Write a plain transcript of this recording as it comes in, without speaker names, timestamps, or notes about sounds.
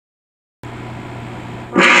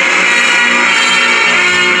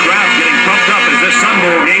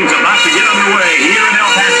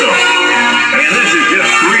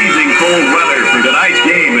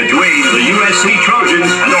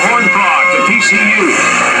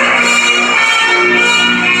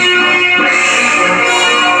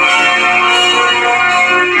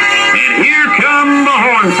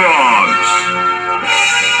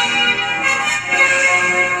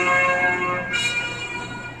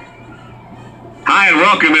right,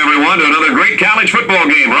 welcome everyone to another great college football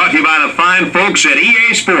game brought to you by the fine folks at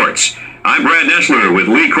EA Sports. I'm Brad Nessler with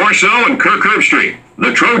Lee Corso and Kirk Herbstreit.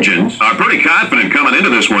 The Trojans are pretty confident coming into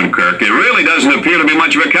this one, Kirk. It really doesn't appear to be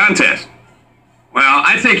much of a contest. Well,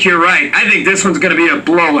 I think you're right. I think this one's going to be a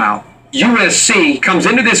blowout. USC comes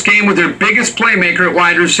into this game with their biggest playmaker at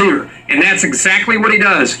wide receiver, and that's exactly what he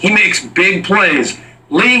does. He makes big plays.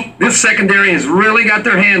 Lee, this secondary has really got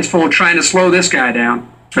their hands full trying to slow this guy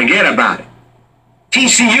down. Forget about it.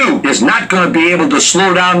 TCU is not going to be able to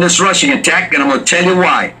slow down this rushing attack, and I'm going to tell you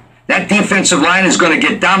why. That defensive line is going to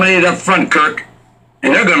get dominated up front, Kirk,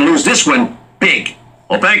 and they're going to lose this one big.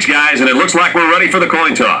 Well, thanks, guys, and it looks like we're ready for the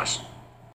coin toss.